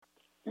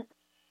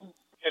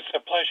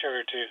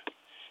pleasure to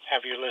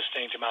have you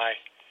listening to my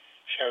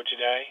show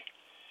today.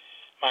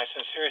 My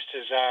sincerest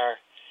desire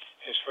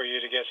is for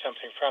you to get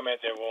something from it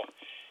that will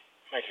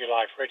make your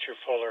life richer,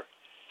 fuller,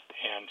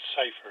 and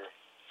safer.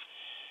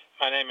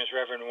 My name is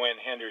Reverend Wynn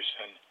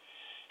Henderson.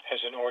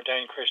 As an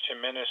ordained Christian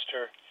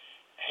minister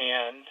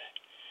and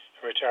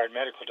a retired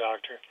medical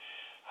doctor,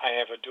 I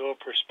have a dual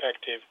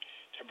perspective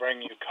to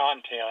bring you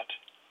content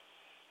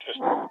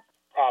to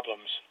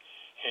problems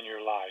in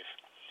your life.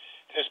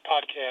 This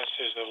podcast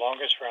is the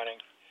longest running,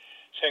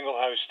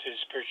 single-hosted,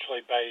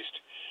 spiritually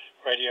based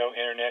radio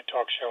internet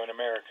talk show in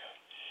America.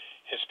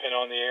 It's been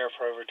on the air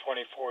for over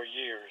 24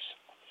 years.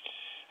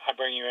 I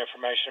bring you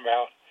information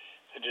about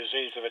the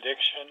disease of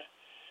addiction,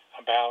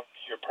 about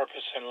your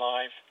purpose in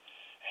life,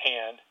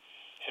 and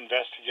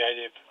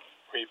investigative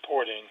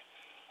reporting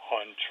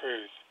on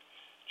truth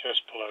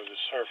just below the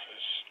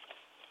surface.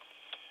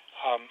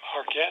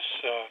 Our guests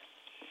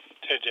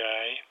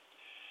today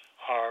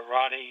are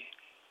Ronnie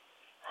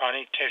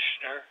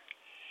Tishner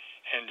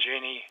and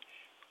Jeannie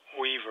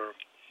Weaver.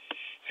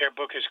 Their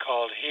book is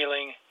called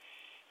Healing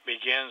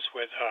Begins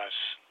With Us.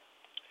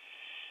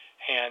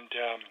 And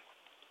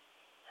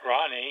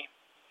Ronnie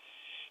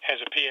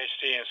has a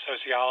PhD in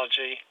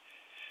sociology,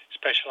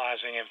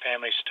 specializing in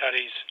family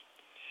studies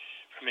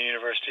from the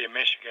University of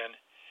Michigan.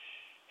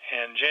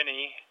 And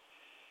Jeannie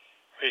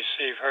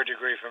received her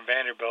degree from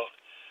Vanderbilt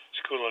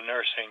School of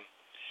Nursing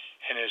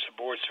and is a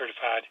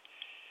board-certified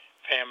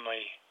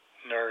family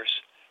nurse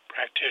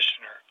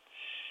practitioner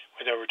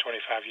with over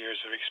 25 years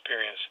of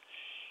experience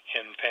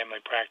in family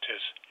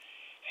practice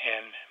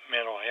and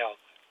mental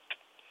health.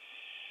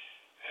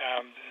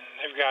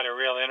 They've got a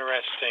real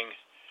interesting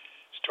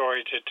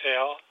story to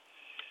tell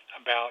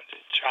about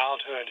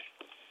childhood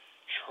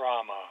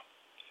trauma.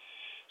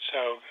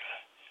 So,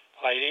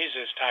 ladies,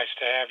 it's nice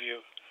to have you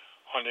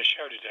on the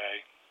show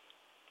today.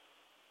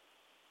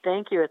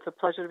 Thank you. It's a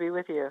pleasure to be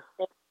with you.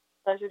 It's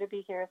a pleasure to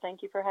be here.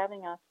 Thank you for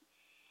having us.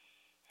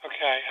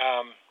 Okay.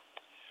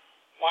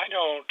 Why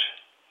don't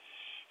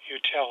you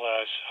tell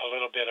us a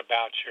little bit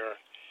about your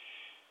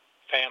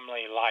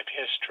family life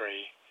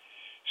history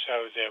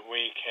so that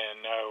we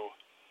can know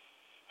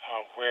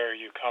where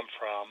you come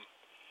from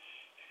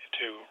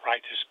to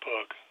write this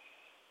book?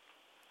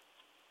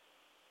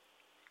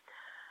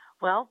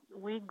 Well,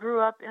 we grew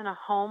up in a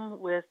home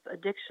with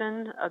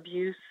addiction,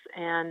 abuse,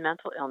 and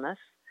mental illness.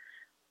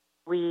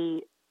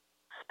 We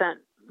spent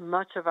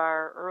much of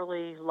our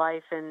early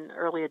life and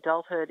early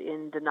adulthood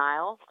in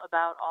denial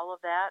about all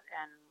of that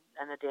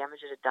and the damage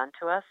it had done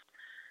to us.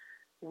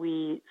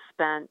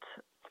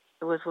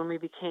 It was when we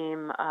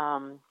became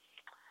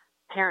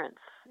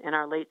parents in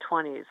our late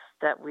 20s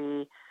that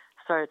we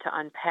started to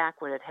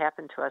unpack what had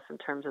happened to us in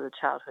terms of the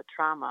childhood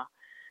trauma.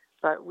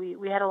 But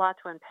we had a lot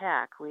to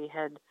unpack. We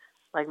had,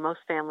 like most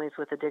families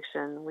with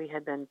addiction, we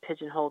had been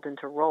pigeonholed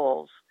into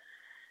roles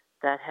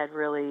that had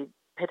really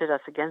pitted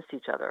us against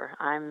each other.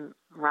 I'm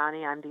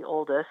Ronnie. I'm the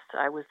oldest.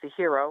 I was the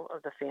hero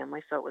of the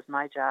family, so it was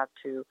my job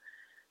to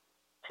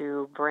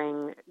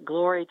bring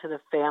glory to the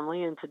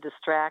family and to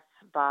distract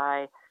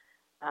by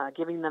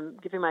giving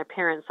my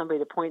parents somebody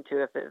to point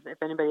to.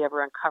 If anybody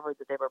ever uncovered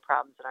that there were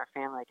problems in our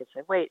family, I could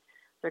say, wait,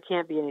 there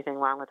can't be anything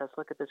wrong with us.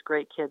 Look at this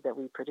great kid that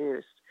we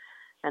produced.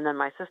 And then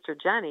my sister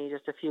Jenny,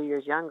 just a few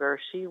years younger,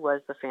 she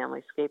was the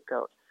family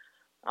scapegoat.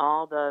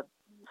 All the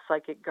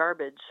psychic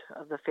garbage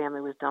of the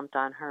family was dumped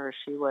on her.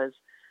 She was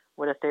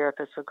what a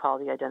therapist would call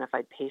the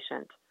identified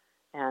patient.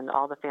 And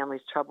all the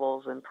family's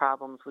troubles and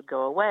problems would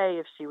go away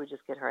if she would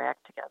just get her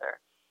act together.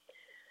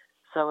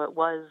 So it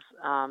was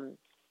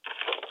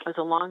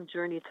a long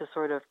journey to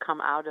sort of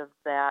come out of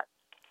that,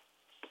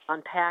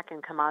 unpack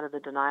and come out of the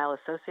denial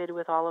associated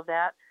with all of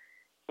that,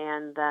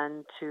 and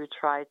then to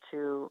try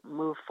to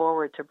move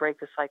forward to break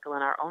the cycle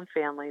in our own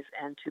families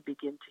and to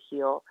begin to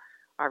heal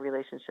our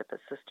relationship as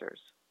sisters.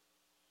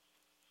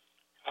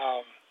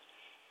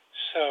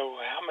 So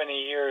how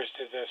many years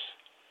did this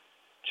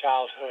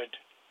childhood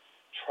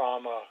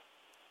trauma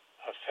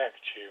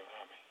affect you?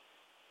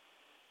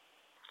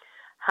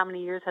 How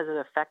many years has it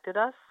affected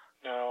us?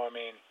 No,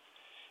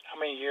 how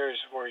many years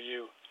were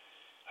you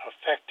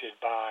affected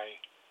by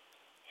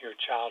your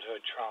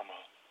childhood trauma?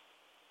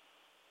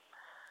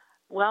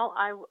 Well,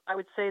 I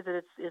would say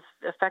that it's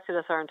affected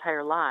us our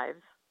entire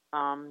lives.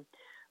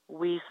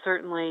 We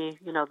certainly,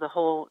 the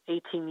whole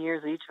 18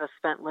 years that each of us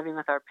spent living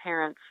with our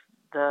parents,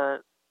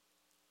 the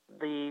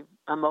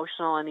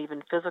emotional and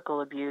even physical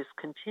abuse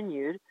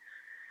continued.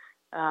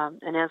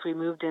 And as we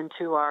moved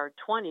into our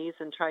 20s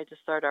and tried to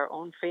start our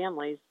own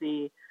families,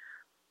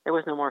 there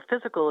was no more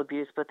physical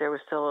abuse, but there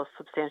was still a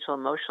substantial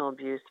emotional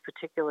abuse,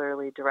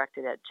 particularly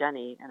directed at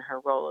Jenny and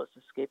her role as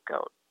the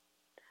scapegoat.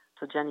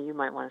 So, Jenny, you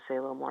might want to say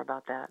a little more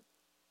about that.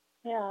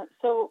 Yeah,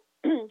 so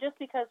just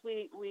because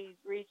we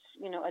reach,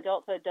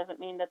 adulthood doesn't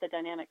mean that the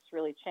dynamics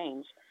really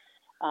change.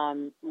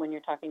 When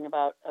you're talking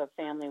about a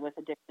family with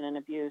addiction and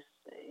abuse,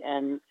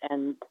 and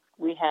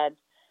we had,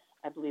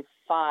 I believe,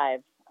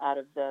 5 out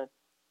of the,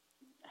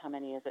 how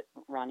many is it,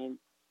 Ronnie?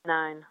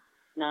 9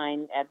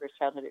 adverse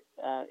childhood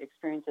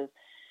experiences.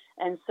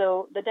 And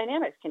so the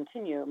dynamics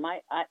continue.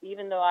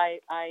 Even though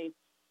I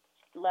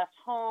left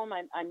home,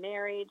 I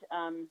married,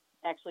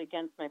 actually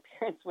against my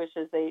parents'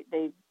 wishes. They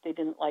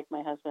didn't like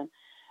my husband.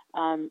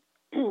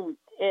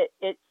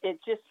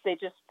 They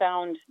just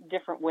found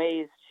different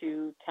ways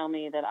to tell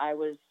me that I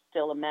was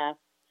still a mess.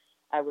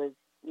 I was,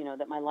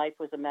 that my life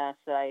was a mess,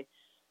 that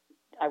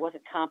I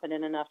wasn't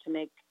competent enough to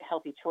make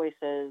healthy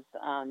choices.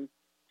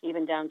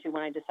 Even down to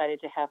when I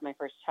decided to have my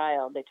first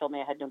child, they told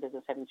me I had no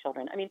business having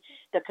children. I mean,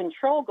 the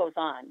control goes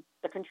on.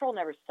 The control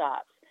never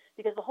stops,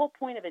 because the whole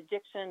point of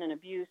addiction and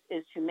abuse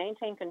is to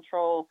maintain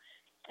control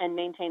and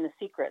maintain the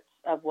secrets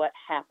of what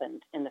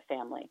happened in the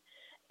family.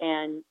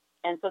 And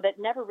so that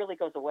never really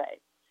goes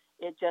away.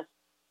 It just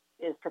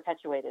is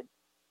perpetuated.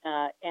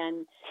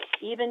 And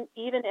even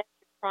as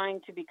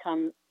trying to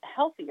become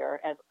healthier,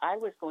 as I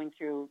was going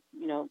through,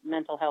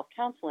 mental health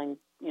counseling,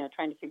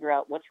 trying to figure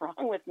out what's wrong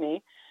with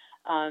me.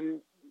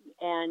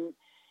 And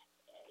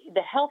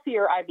the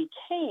healthier I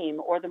became,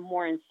 or the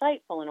more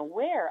insightful and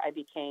aware I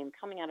became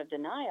coming out of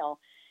denial,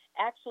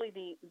 actually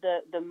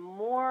the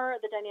more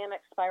the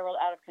dynamic spiraled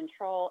out of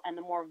control, and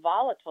the more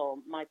volatile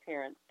my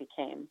parents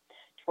became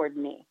toward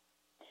me.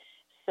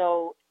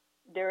 So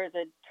there is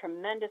a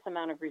tremendous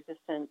amount of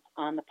resistance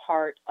on the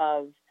part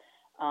of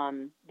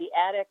the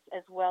addicts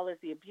as well as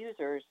the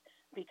abusers,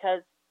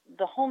 because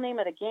the whole name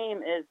of the game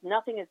is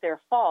nothing is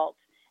their fault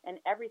and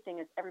everything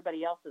is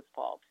everybody else's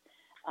fault.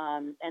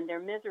 And their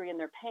misery and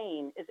their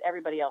pain is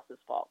everybody else's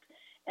fault.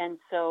 And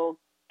so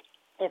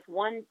if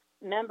one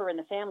member in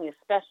the family,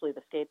 especially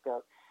the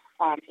scapegoat,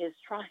 is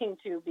trying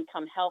to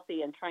become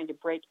healthy and trying to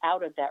break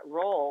out of that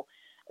role,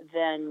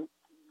 then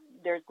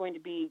there's going to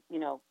be,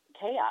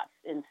 chaos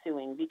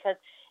ensuing, because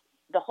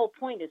the whole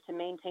point is to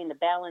maintain the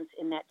balance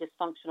in that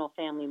dysfunctional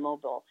family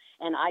mobile.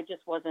 And I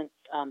just wasn't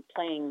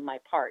playing my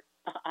part.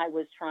 I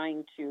was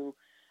trying to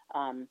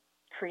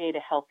create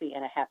a healthy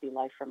and a happy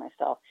life for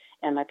myself,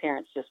 and my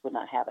parents just would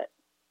not have it.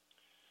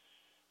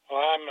 Well,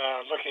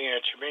 I'm looking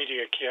at your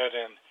media kit,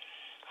 and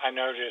I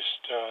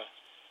noticed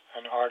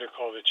an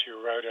article that you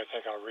wrote. I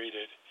think I'll read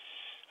it.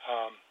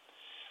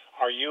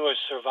 Are you a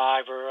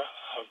survivor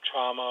of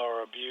trauma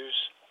or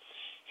abuse?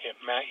 It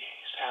may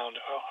sound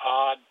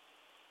odd,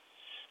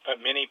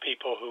 but many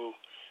people who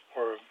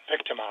were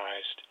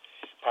victimized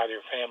by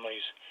their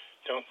families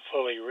don't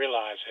fully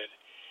realize it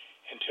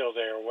until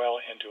they are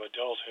well into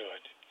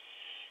adulthood.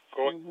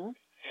 Growing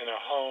in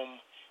a home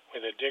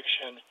with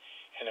addiction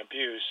and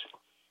abuse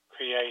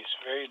creates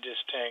very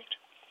distinct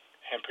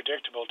and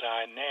predictable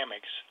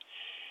dynamics.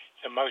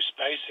 The most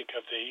basic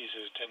of these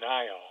is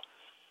denial.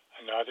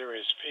 Another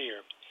is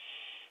fear.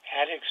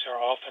 Addicts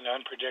are often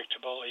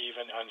unpredictable,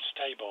 even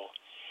unstable.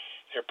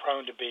 They're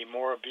prone to be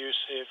more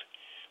abusive,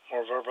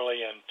 more verbally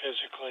and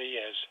physically,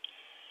 as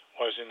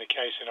was in the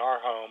case in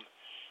our home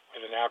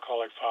with an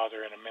alcoholic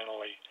father and a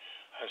mentally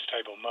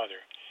unstable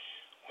mother.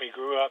 We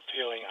grew up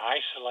feeling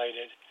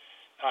isolated,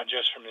 not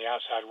just from the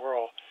outside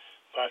world,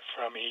 but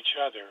from each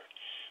other.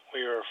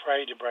 We were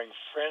afraid to bring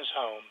friends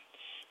home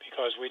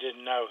because we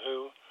didn't know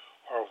who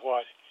or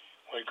what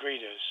would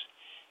greet us.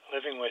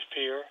 Living with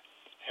fear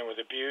and with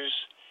abuse,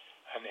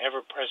 an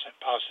ever-present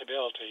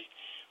possibility,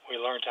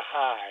 we learned to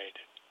hide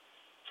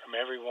from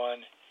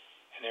everyone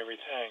and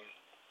everything.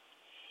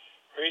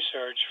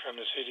 Research from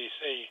the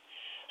CDC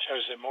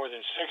shows that more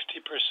than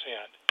 60%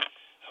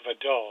 of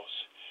adults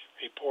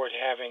report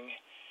having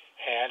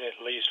had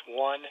at least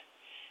one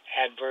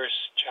adverse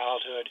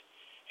childhood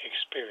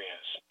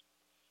experience.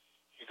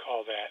 You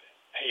call that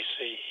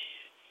ACEs.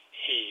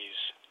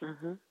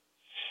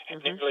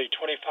 And nearly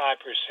 25%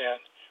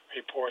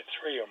 report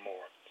 3 or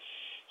more.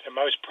 The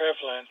most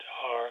prevalent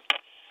are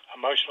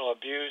emotional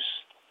abuse,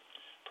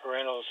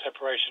 parental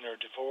separation or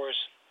divorce,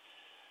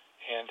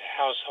 and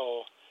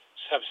household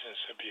substance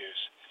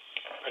abuse.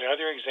 But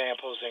other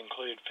examples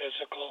include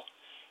physical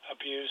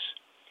abuse,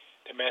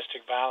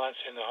 domestic violence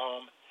in the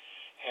home,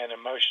 and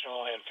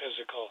emotional and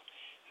physical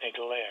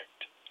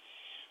neglect.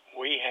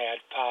 We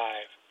had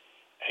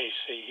 5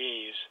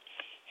 ACEs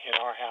in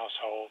our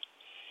household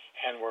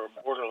and were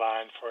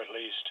borderline for at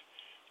least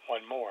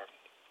one more.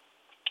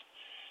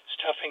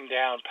 Stuffing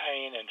down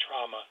pain and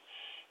trauma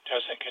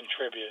doesn't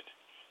contribute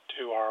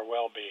to our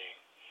well-being.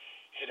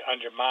 It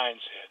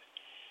undermines it.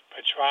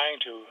 But trying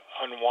to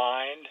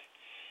unwind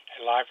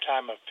a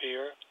lifetime of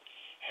fear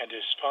and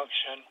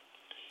dysfunction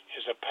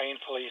is a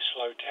painfully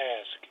slow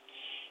task.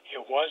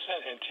 It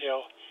wasn't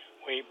until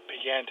we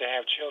began to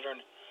have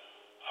children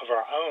of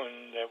our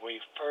own that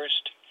we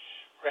first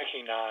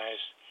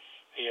recognized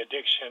the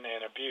addiction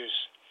and abuse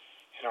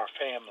in our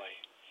family.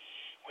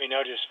 We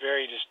noticed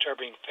very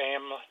disturbing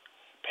family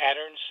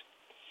patterns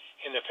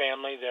in the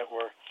family that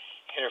were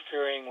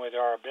interfering with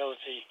our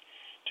ability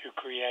to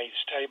create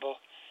stable,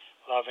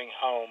 loving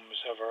homes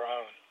of our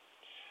own.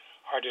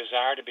 Our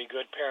desire to be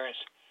good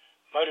parents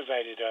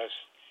motivated us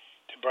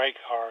to break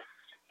our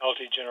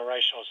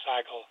multi-generational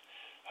cycle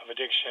of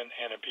addiction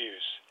and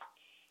abuse.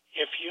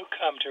 If you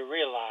come to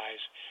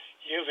realize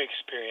you've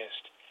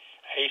experienced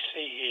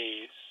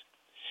ACEs,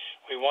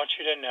 we want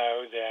you to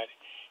know that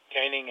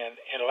gaining an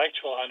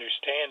intellectual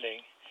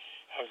understanding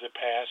of the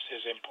past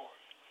is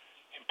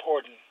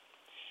important,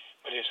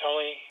 but it's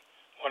only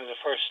one of the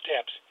first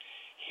steps.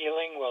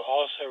 Healing will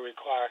also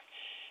require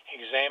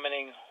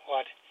examining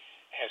what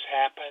has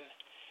happened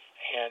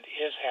and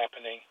is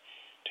happening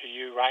to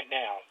you right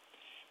now,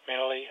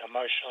 mentally,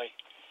 emotionally,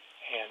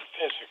 and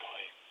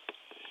physically.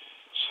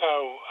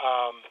 So,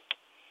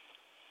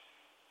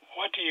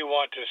 what do you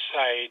want to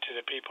say to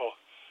the people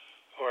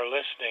who are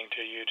listening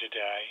to you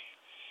today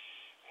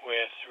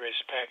with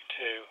respect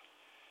to,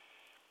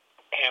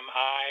 am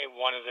I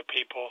one of the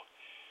people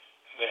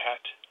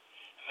that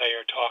they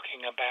are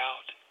talking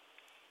about?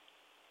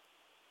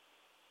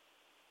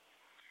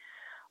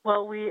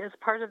 Well, we, as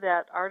part of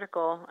that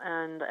article,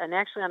 and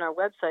actually on our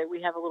website,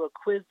 we have a little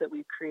quiz that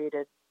we've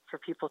created for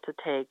people to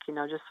take,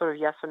 just sort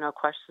of yes or no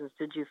questions.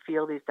 Did you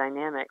feel these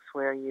dynamics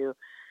where you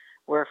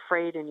were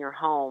afraid in your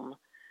home,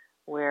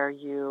 where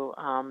you,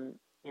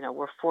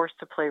 were forced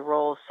to play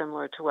roles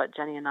similar to what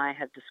Jenny and I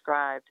have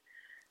described?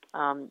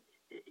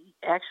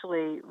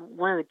 Actually,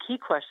 one of the key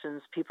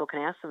questions people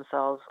can ask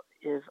themselves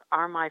is,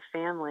 are my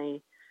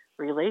family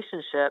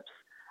relationships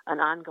an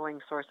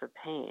ongoing source of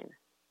pain?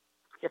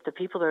 If the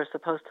people that are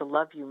supposed to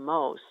love you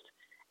most,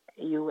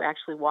 you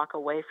actually walk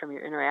away from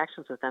your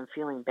interactions with them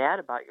feeling bad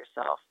about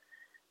yourself,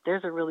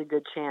 there's a really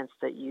good chance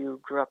that you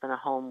grew up in a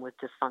home with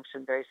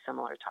dysfunction very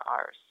similar to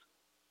ours.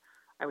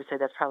 I would say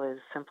that's probably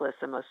the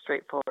simplest and most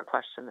straightforward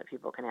question that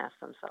people can ask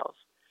themselves.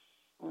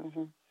 Mm-hmm.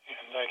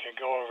 And they can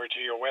go over to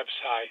your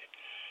website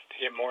to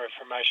get more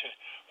information.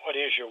 What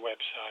is your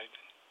website?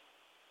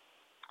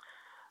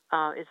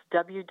 It's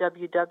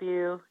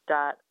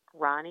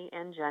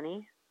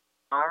www.ronnieandjenny,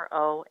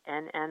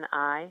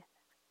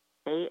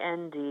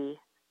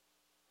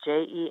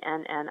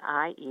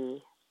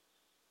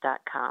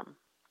 RONNIANDJENNIE.com.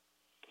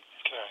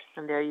 Okay.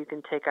 And there you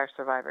can take our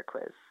survivor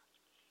quiz.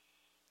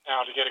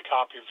 Now, to get a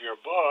copy of your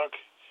book,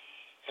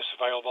 it's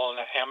available on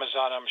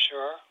Amazon, I'm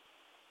sure.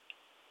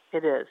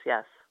 It is,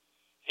 yes.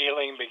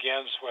 Healing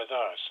Begins With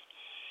Us,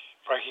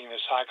 Breaking the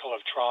Cycle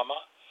of Trauma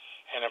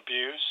and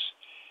Abuse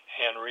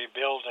and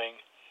Rebuilding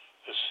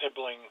the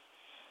Sibling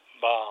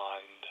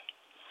Bond.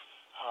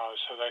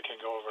 So they can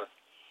go over to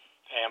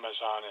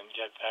Amazon and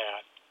get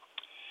that.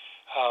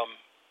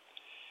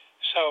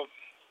 So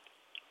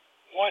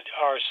what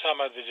are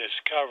some of the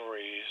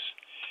discoveries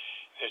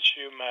that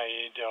you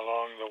made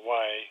along the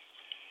way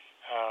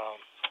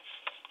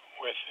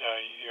with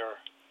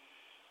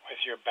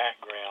your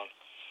background?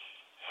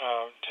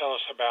 Tell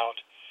us about,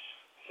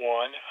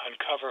 one,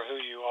 uncover who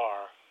you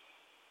are.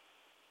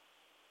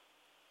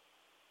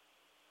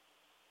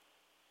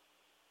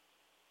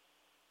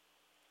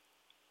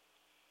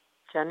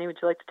 Jenny, would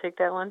you like to take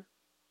that one?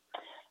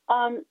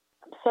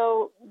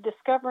 So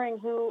discovering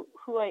who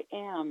I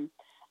am,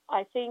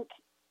 I think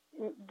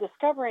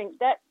discovering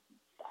that,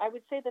 I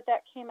would say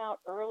that came out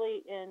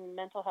early in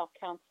mental health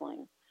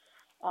counseling.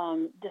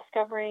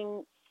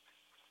 Discovering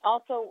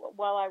also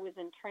while I was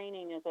in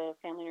training as a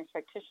family nurse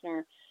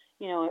practitioner,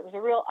 it was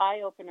a real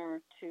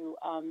eye-opener to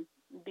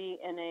be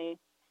in a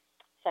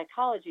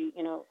psychology,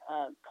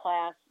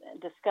 class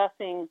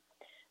discussing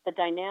the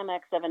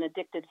dynamics of an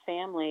addicted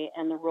family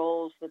and the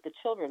roles that the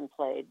children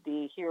played,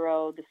 the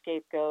hero, the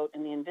scapegoat,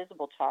 and the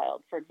invisible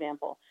child, for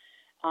example.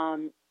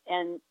 And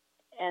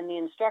the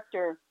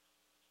instructor,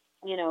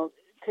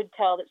 could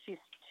tell that she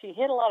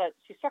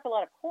struck a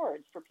lot of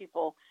chords for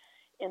people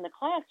in the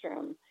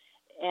classroom.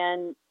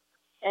 And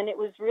it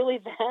was really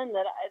then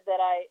that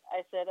I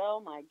said, oh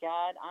my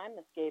God, I'm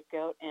the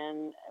scapegoat,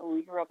 and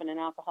we grew up in an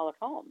alcoholic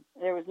home.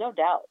 There was no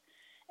doubt,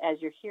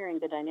 as you're hearing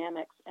the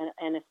dynamics,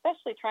 and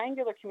especially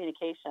triangular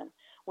communication,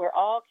 where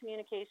all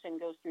communication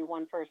goes through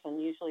one person,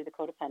 usually the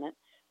codependent,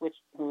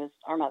 who is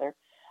our mother,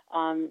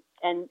 and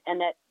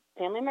that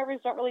family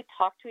members don't really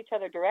talk to each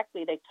other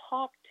directly. They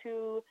talk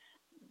to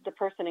the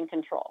person in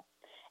control.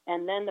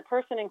 And then the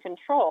person in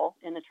control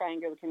in the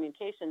triangular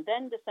communication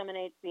then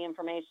disseminates the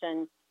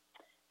information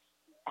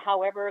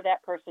however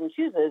that person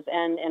chooses.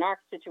 And in our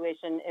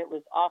situation, it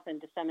was often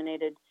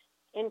disseminated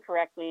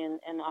incorrectly,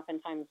 and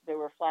oftentimes there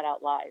were flat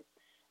out lies.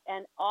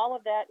 And all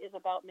of that is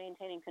about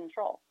maintaining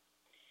control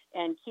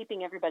and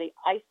keeping everybody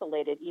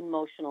isolated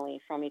emotionally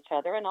from each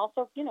other, and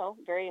also,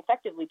 very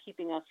effectively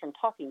keeping us from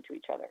talking to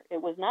each other.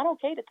 It was not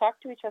okay to talk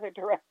to each other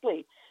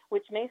directly,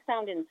 which may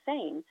sound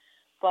insane,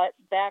 but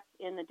back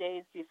in the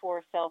days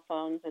before cell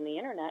phones and the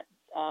internet,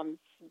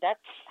 that's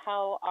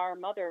how our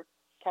mother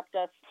kept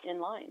us in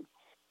line.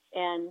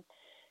 And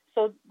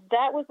so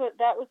that was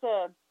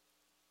a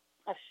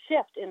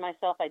shift in my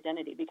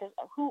self-identity, because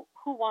who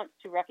wants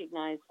to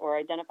recognize or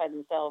identify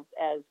themselves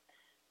as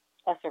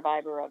a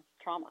survivor of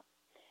trauma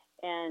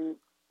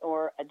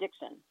or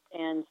addiction?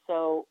 And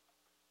so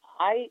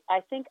I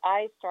think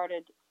I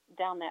started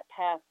down that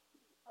path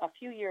a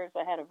few years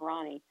ahead of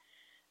Ronnie,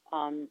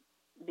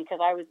 because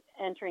I was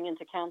entering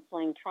into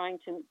counseling, trying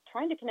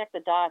to connect the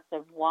dots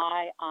of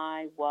why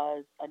I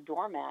was a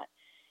doormat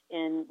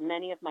in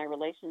many of my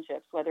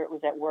relationships, whether it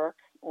was at work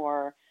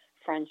or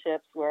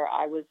friendships, where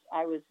I was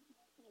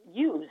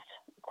used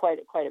quite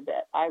a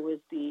bit. I was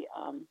the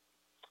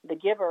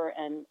giver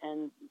and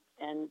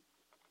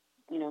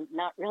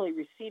not really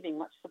receiving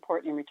much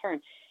support in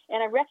return.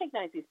 And I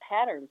recognized these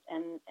patterns,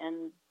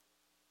 and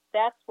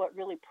that's what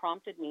really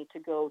prompted me to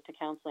go to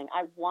counseling.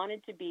 I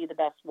wanted to be the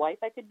best wife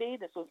I could be.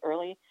 This was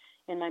early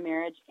in my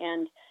marriage,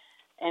 and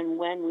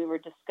when we were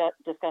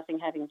discussing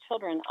having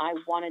children, I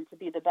wanted to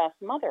be the best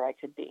mother I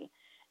could be.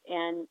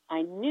 And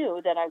I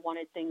knew that I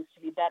wanted things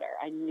to be better.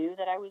 I knew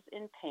that I was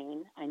in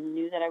pain. I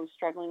knew that I was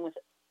struggling with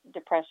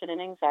depression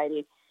and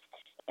anxiety,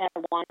 and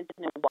I wanted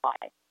to know why.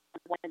 I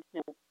wanted to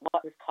know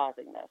what was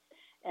causing this.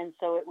 And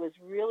so it was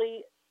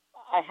really,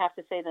 I have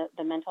to say,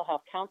 the mental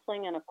health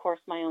counseling and, of course,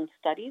 my own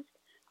studies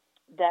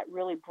that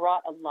really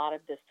brought a lot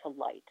of this to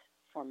light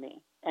for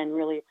me and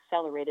really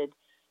accelerated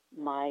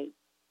my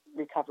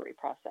recovery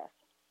process.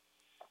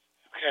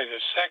 Okay,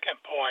 the second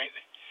point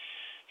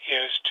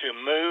is to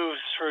move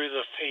through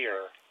the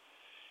fear.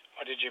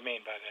 What did you mean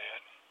by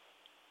that?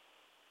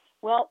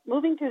 Well,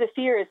 moving through the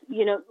fear is,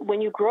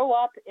 when you grow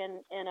up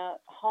in a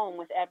home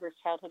with adverse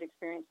childhood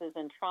experiences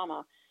and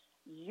trauma,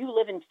 you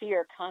live in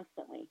fear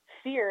constantly.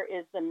 Fear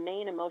is the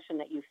main emotion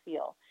that you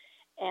feel.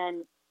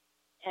 And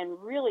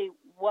really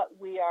what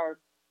we are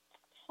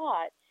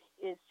taught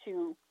is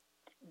to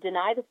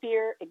deny the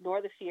fear,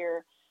 ignore the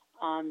fear,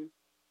 and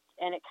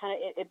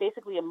it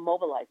basically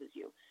immobilizes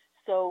you.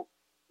 So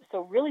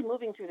really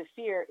moving through the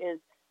fear is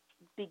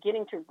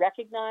beginning to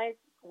recognize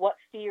what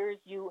fears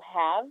you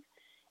have,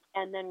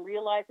 and then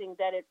realizing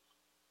that it's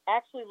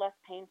actually less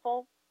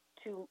painful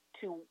to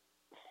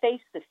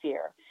face the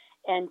fear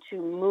and to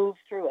move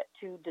through it,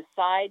 to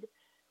decide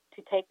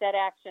to take that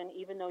action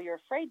even though you're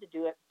afraid to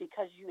do it,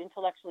 because you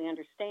intellectually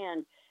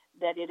understand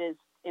that it is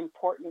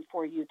important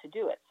for you to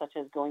do it, such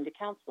as going to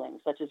counseling,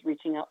 such as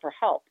reaching out for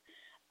help.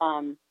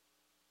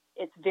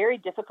 It's very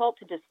difficult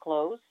to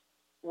disclose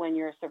when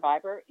you're a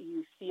survivor.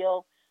 You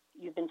feel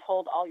you've been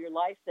told all your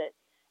life that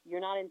you're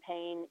not in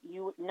pain,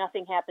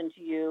 nothing happened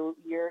to you,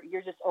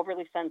 you're just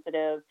overly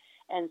sensitive,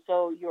 and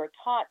so you're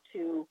taught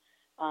to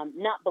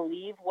not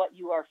believe what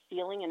you are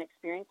feeling and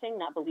experiencing,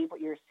 not believe what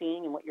you're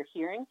seeing and what you're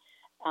hearing,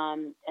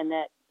 and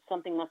that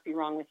something must be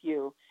wrong with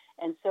you.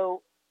 And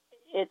so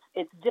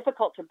it's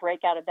difficult to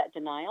break out of that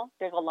denial.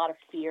 There's a lot of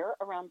fear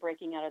around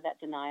breaking out of that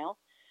denial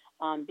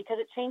because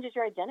it changes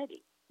your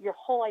identity. Your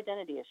whole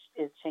identity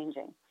is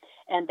changing,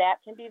 and that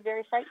can be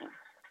very frightening.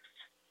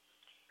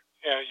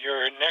 Yeah,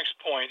 your next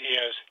point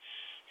is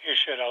you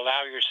should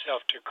allow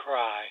yourself to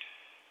cry.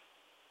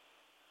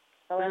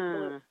 Oh,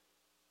 absolutely.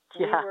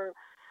 Yeah.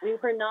 We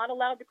were not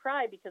allowed to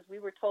cry because we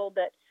were told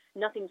that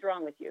nothing's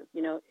wrong with you.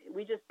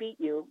 We just beat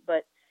you,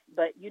 but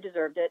you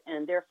deserved it,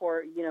 and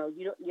therefore,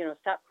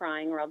 stop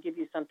crying or I'll give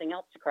you something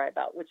else to cry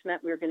about, which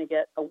meant we were going to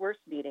get a worse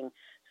beating.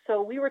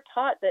 So we were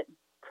taught that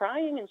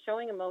crying and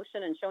showing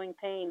emotion and showing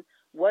pain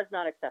was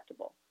not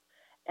acceptable.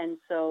 And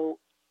so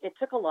it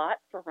took a lot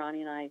for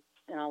Ronnie and I,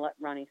 and I'll let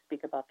Ronnie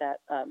speak about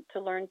that,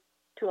 to learn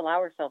to allow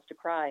ourselves to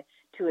cry,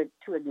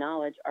 to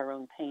acknowledge our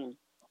own pain.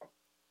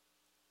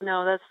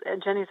 No,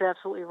 Jenny's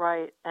absolutely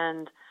right.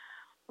 And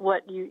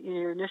what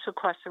your initial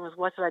question was,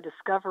 what did I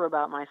discover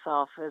about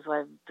myself as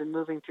I've been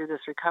moving through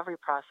this recovery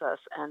process?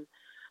 And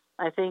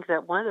I think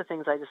that one of the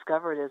things I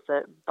discovered is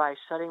that by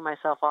shutting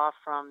myself off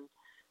from,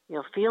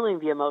 feeling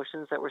the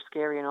emotions that were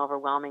scary and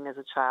overwhelming as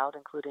a child,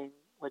 including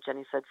what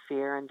Jenny said,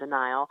 fear and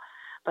denial,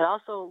 but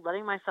also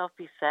letting myself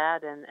be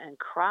sad and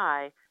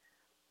cry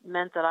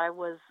meant that I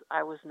was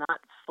not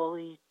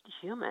fully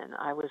human.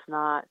 I was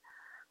not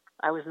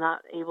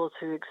able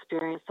to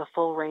experience the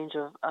full range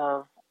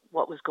of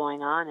what was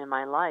going on in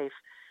my life.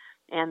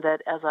 And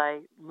that as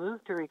I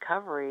moved through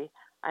recovery,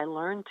 I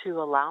learned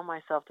to allow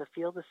myself to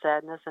feel the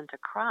sadness and to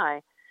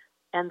cry.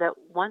 And that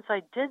once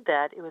I did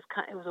that, it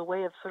was a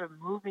way of sort of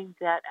moving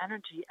that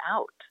energy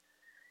out.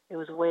 It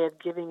was a way of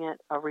giving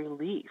it a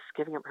release,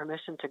 giving it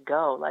permission to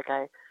go. Like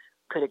I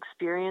could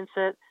experience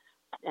it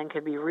and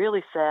could be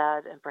really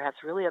sad and perhaps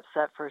really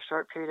upset for a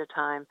short period of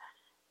time,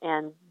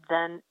 and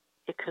then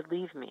it could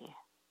leave me.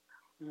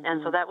 Mm-hmm.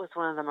 And so that was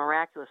one of the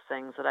miraculous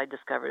things that I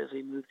discovered as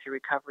we moved through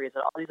recovery, is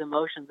that all these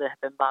emotions that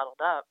had been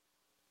bottled up,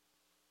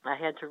 I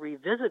had to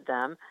revisit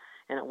them,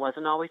 and it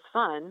wasn't always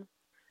fun,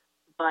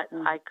 but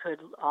I could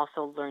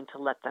also learn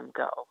to let them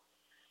go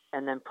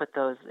and then put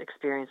those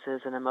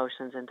experiences and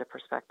emotions into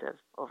perspective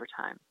over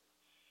time.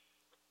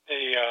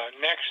 The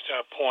next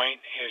point,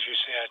 as you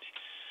said,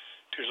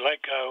 to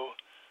let go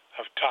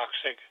of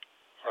toxic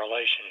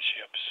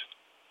relationships.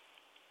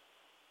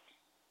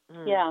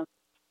 Yeah,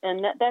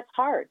 and that's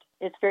hard.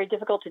 It's very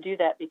difficult to do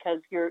that because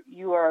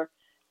you are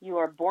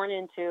born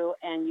into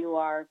and you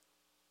are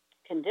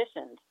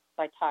conditioned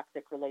by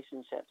toxic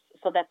relationships.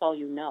 So that's all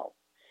you know.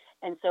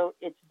 And so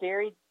it's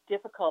very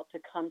difficult to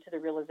come to the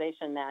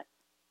realization that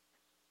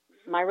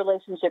my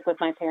relationship with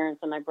my parents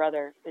and my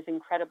brother is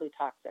incredibly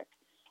toxic.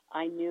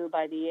 I knew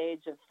by the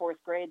age of fourth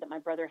grade that my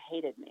brother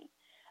hated me.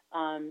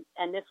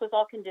 And this was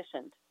all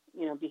conditioned,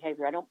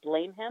 behavior. I don't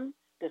blame him.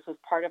 This was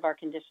part of our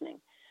conditioning.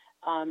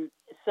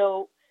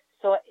 So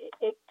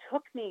it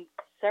took me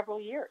several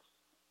years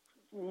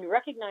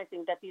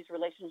recognizing that these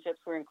relationships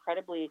were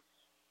incredibly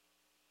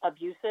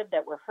abusive,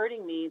 that were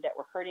hurting me, that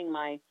were hurting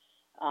my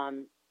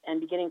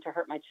beginning to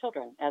hurt my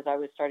children as I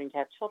was starting to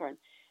have children.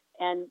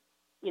 And,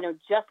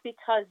 just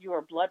because you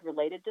are blood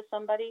related to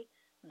somebody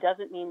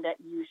doesn't mean that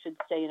you should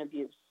stay in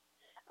abuse.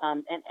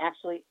 And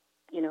actually,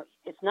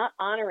 it's not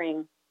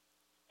honoring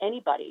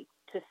anybody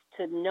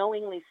to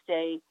knowingly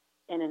stay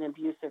in an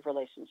abusive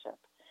relationship.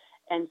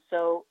 And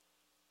so,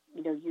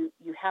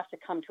 you have to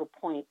come to a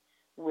point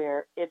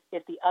where if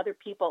the other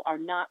people are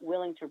not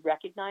willing to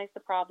recognize the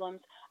problems,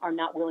 are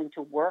not willing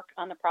to work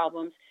on the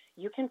problems,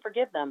 you can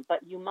forgive them, but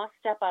you must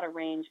step out of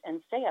range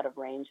and stay out of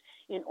range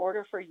in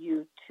order for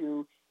you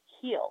to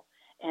heal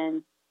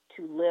and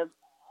to live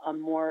a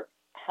more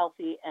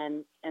healthy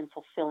and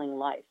fulfilling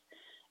life.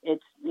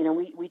 It's,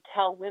 we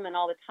tell women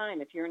all the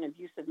time, if you're in an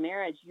abusive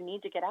marriage, you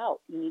need to get out.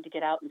 You need to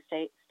get out and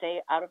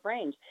stay out of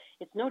range.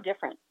 It's no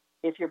different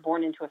if you're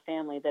born into a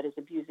family that is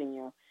abusing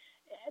you,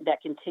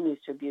 that continues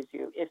to abuse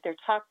you. If they're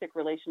toxic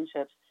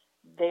relationships,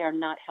 they are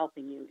not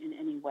helping you in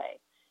any way.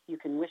 You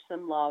can wish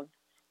them love,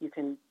 you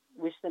can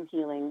wish them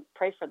healing,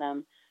 pray for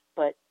them,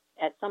 but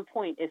at some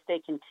point, if they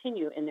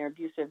continue in their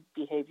abusive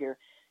behavior,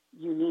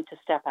 you need to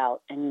step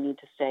out and you need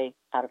to stay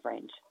out of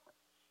range.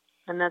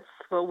 And that's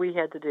what we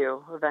had to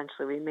do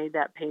eventually. We made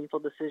that painful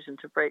decision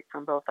to break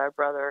from both our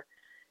brother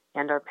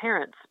and our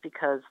parents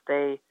because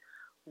they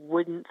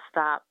wouldn't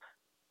stop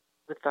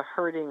with the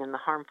hurting and the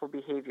harmful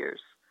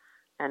behaviors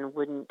and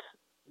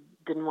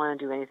didn't want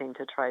to do anything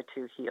to try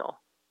to heal.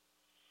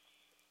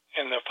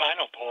 And the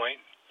final point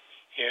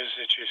is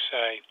that you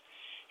say,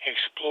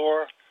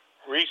 explore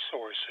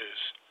resources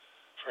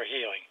for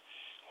healing.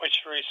 Which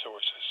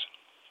resources?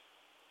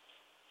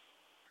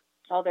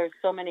 Oh, there's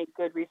so many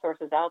good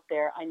resources out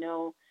there. I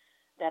know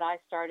that I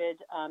started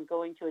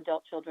going to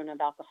adult children of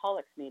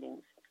alcoholics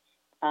meetings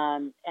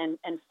and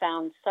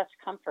found such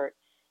comfort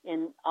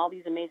in all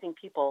these amazing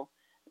people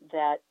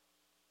that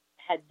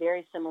had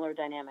very similar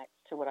dynamics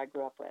to what I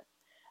grew up with.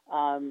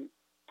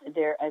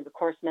 There, of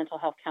course, mental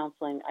health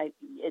counseling.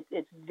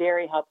 It's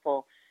very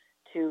helpful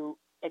to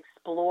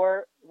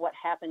explore what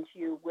happened to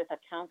you with a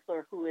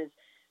counselor who is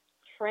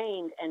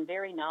trained and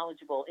very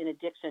knowledgeable in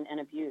addiction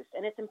and abuse.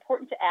 And it's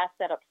important to ask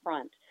that up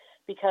front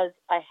because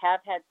I have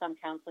had some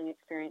counseling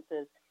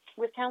experiences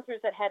with counselors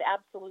that had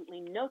absolutely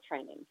no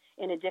training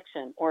in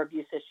addiction or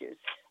abuse issues,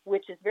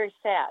 which is very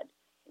sad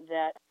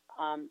that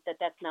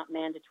that's not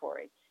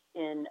mandatory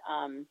in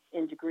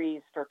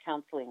degrees for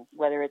counseling,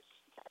 whether it's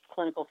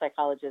clinical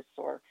psychologists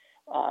or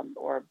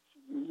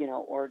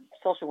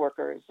social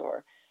workers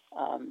or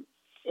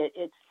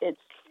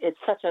it's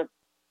such a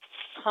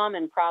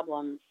common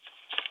problem,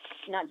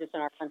 not just in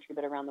our country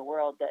but around the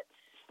world. That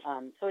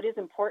so it is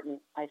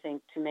important, I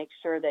think, to make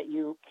sure that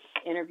you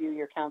interview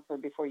your counselor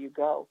before you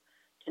go,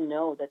 to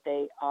know that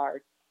they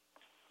are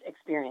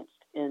experienced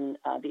in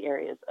the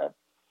areas of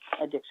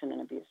addiction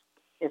and abuse,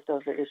 if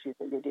those are issues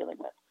that you're dealing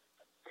with.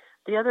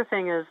 The other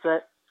thing is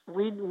that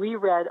we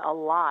read a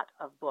lot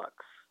of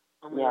books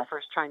when we Yes. were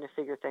first trying to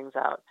figure things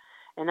out.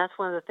 And that's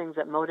one of the things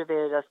that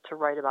motivated us to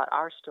write about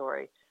our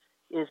story,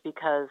 is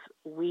because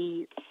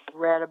we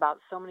read about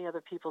so many other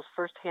people's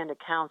firsthand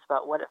accounts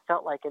about what it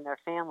felt like in their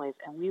families,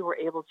 and we were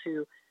able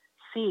to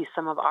see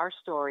some of our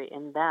story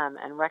in them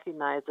and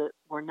recognize that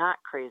we're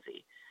not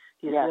crazy.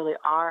 These Yes. really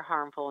are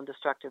harmful and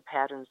destructive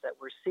patterns that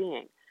we're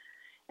seeing.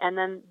 And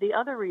then the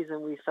other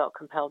reason we felt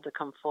compelled to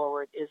come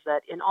forward is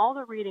that in all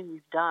the reading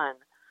we've done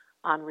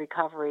on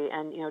recovery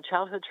and,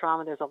 childhood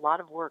trauma, there's a lot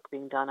of work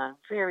being done on,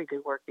 very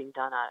good work being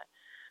done on it.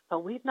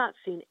 But we've not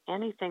seen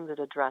anything that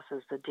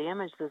addresses the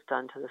damage that's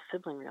done to the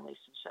sibling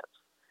relationships.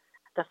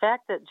 The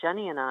fact that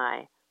Jenny and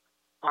I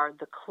are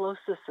the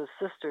closest of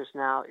sisters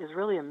now is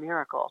really a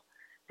miracle,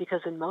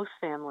 because in most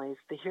families,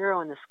 the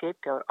hero and the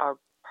scapegoat are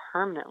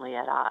permanently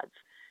at odds.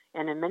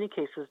 And in many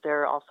cases,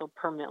 they're also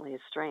permanently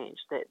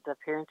estranged. The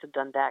parents have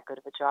done that good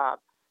of a job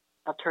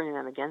of turning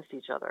them against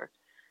each other.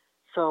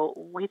 So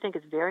we think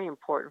it's very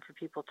important for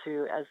people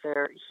to, as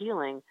they're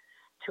healing,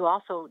 to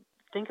also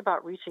think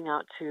about reaching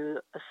out to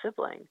a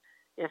sibling,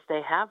 if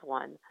they have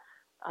one,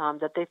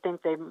 that they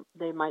think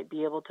they might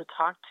be able to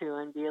talk to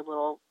and be a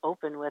little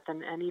open with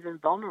and even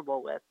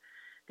vulnerable with.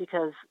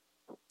 Because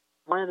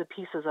one of the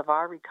pieces of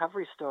our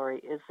recovery story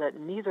is that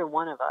neither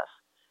one of us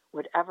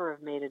would ever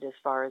have made it as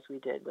far as we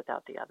did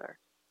without the other,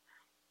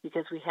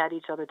 because we had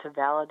each other to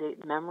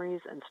validate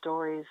memories and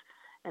stories.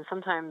 And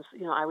sometimes,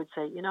 I would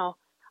say,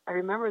 I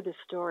remember this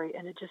story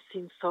and it just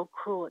seems so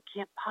cruel. It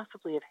can't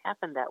possibly have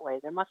happened that way.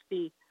 There must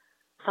be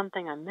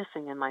something I'm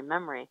missing in my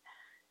memory.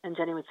 And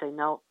Jenny would say,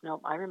 no,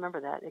 I remember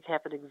that. It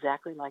happened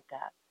exactly like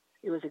that.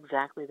 It was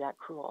exactly that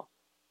cruel.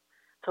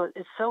 So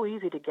it's so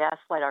easy to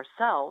gaslight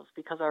ourselves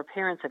because our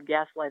parents have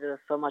gaslighted us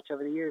so much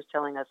over the years,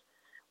 telling us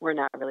we're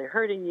not really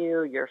hurting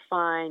you, you're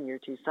fine, you're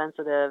too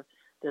sensitive,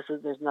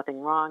 there's nothing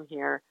wrong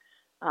here.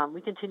 We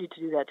continue to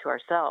do that to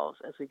ourselves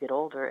as we get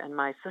older, and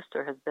my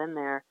sister has been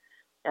there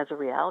as a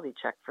reality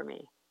check for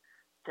me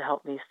to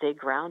help me stay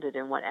grounded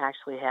in what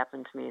actually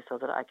happened to me so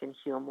that I can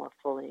heal more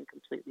fully and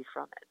completely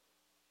from it.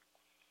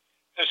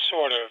 This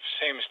sort of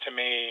seems to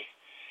me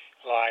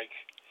like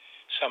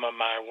some of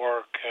my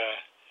work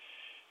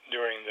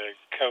during the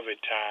COVID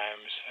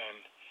times, and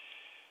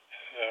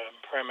the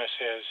premise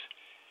is,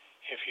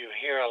 if you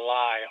hear a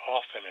lie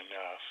often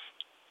enough,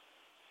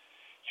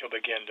 you'll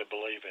begin to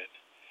believe it.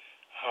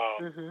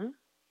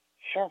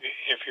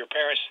 If your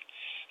parents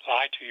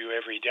lie to you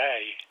every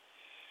day,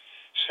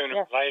 sooner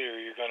or later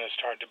you're going to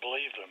start to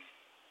believe them.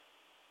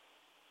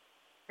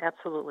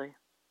 Absolutely.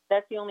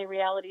 That's the only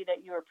reality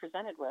that you are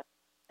presented with.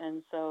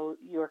 And so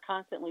you're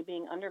constantly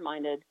being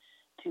undermined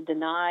to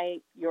deny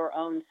your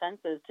own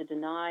senses, to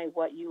deny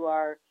what you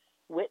are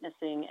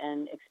witnessing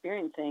and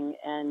experiencing,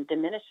 and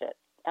diminish it.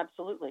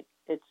 Absolutely.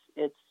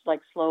 It's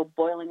like slow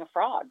boiling a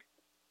frog.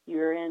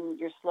 They're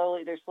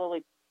slowly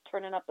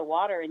turning up the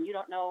water, and you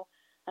don't know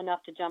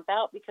enough to jump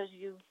out because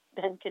you've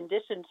been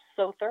conditioned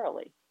so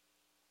thoroughly.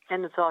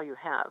 And it's all you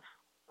have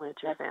when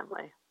it's your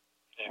family.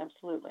 Yeah.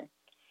 Absolutely.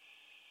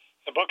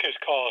 The book is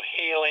called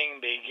Healing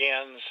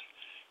Begins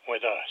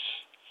with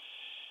Us.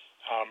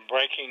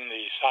 Breaking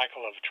the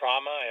cycle of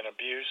trauma and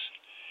abuse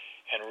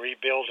and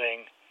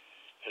rebuilding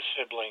the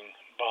sibling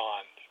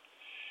bond.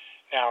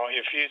 Now,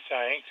 if you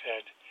think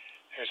that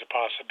there's a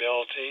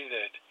possibility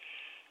that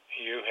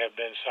you have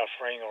been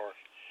suffering or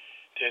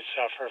did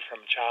suffer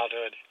from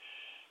childhood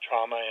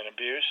trauma and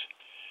abuse,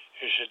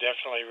 you should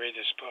definitely read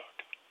this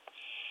book.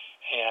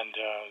 And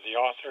the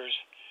authors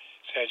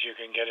said you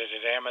can get it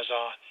at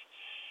Amazon,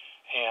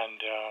 and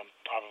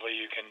probably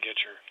you can get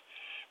your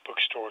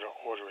bookstore to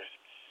order it.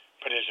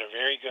 But it's a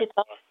very good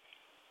book.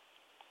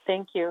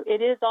 Thank you.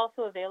 It is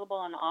also available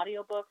on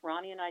audiobook.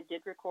 Ronnie and I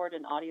did record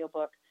an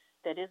audiobook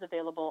that is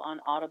available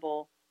on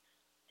Audible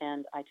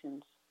and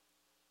iTunes.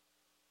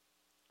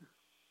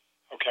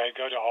 Okay,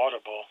 go to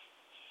Audible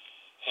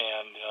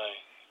and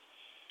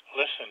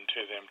listen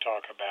to them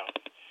talk about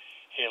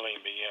Healing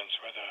Begins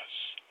with Us.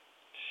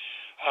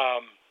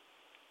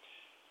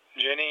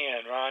 Jenny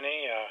and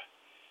Ronnie,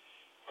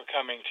 we're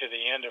coming to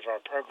the end of our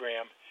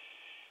program.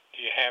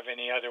 Do you have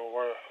any other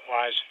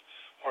wise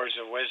words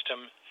of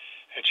wisdom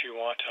that you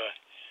want to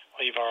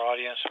leave our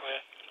audience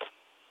with?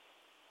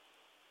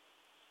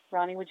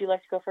 Ronnie, would you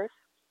like to go first?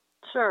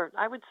 Sure.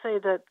 I would say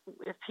that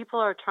if people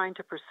are trying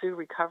to pursue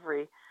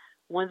recovery,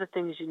 one of the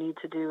things you need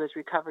to do is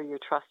recover your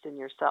trust in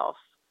yourself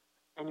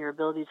and your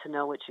ability to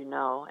know what you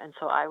know. And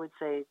so I would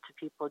say to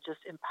people,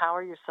 just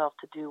empower yourself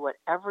to do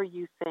whatever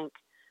you think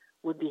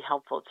would be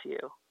helpful to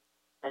you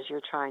as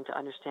you're trying to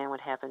understand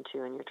what happened to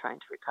you and you're trying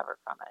to recover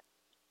from it.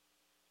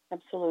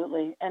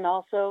 Absolutely. And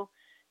also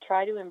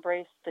try to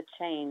embrace the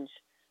change,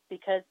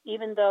 because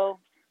even though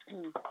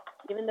you've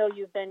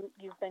been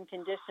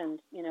conditioned,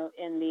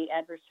 in the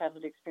adverse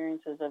childhood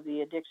experiences of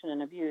the addiction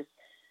and abuse,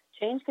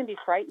 change can be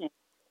frightening,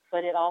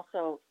 but it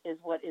also is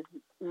what is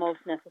most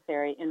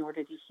necessary in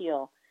order to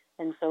heal.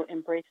 And so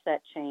embrace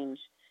that change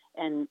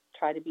and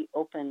try to be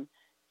open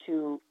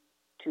to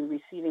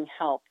receiving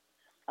help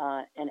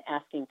and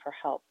asking for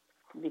help,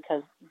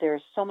 because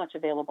there's so much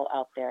available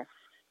out there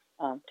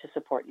to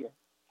support you.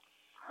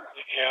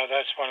 Yeah,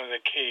 that's one of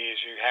the keys.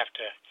 You have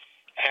to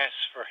ask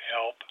for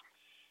help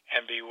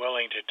and be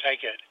willing to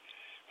take it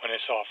when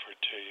it's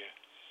offered to you.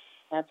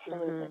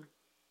 Absolutely.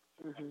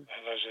 Mm-hmm.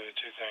 And those are the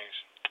two things.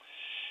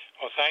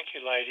 Well, thank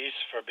you, ladies,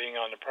 for being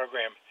on the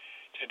program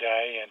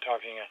today and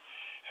talking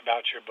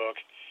about your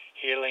book,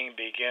 Healing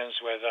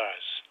Begins with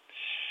Us.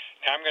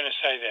 Now, I'm going to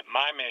say that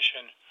my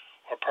mission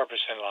or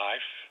purpose in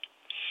life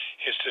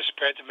is to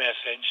spread the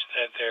message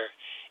that there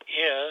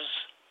is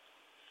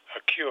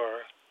a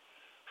cure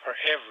for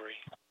every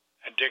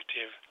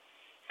addictive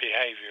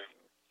behavior.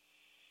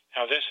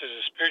 Now, this is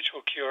a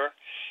spiritual cure,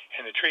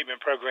 and the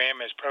treatment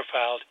program is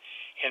profiled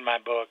in my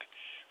book,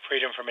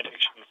 Freedom from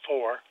Addiction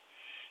 4,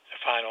 The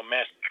Final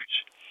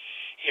Message.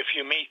 If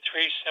you meet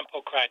 3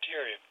 simple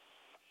criteria,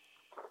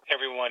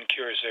 everyone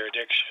cures their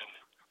addiction.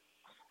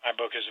 My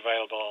book is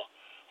available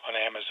on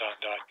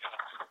Amazon.com.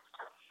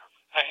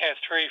 I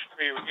have 3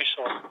 free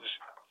resources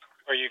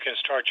where you can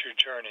start your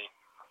journey.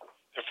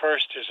 The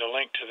first is a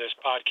link to this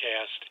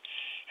podcast,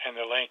 and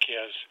the link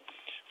is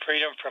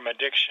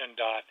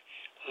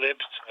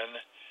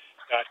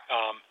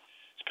freedomfromaddiction.libsyn.com.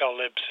 Spell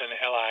Libsyn,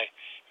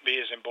 L-I-B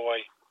as in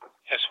boy,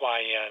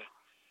 S-Y-N.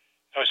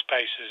 No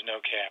spaces,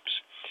 no caps.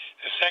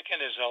 The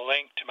second is a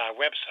link to my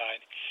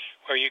website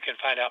where you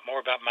can find out more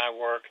about my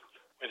work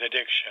with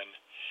addiction.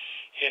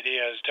 It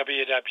is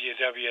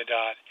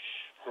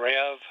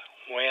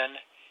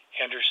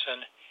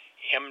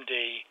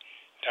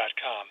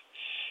www.revwynhendersonmd.com.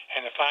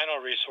 And the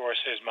final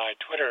resource is my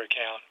Twitter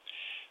account.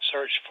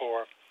 Search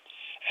for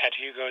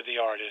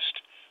 @HugoTheArtist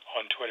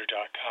on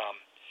Twitter.com.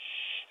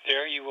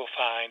 There you will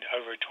find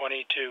over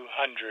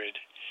 2,200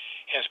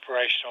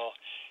 inspirational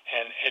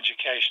and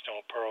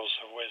educational pearls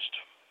of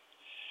wisdom.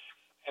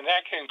 And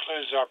that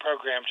concludes our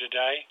program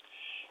today.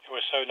 It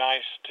was so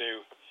nice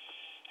to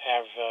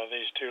have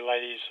these 2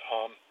 ladies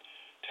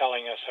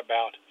telling us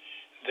about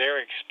their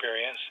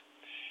experience.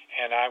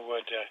 And I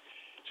would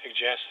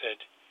suggest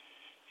that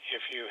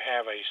if you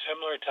have a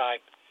similar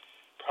type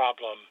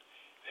problem,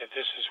 that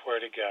this is where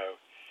to go.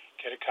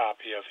 Get a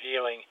copy of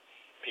Healing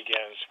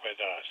Begins with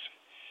Us.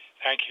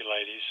 Thank you,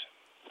 ladies.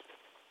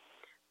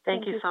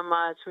 Thank you so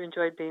much. We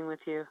enjoyed being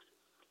with you.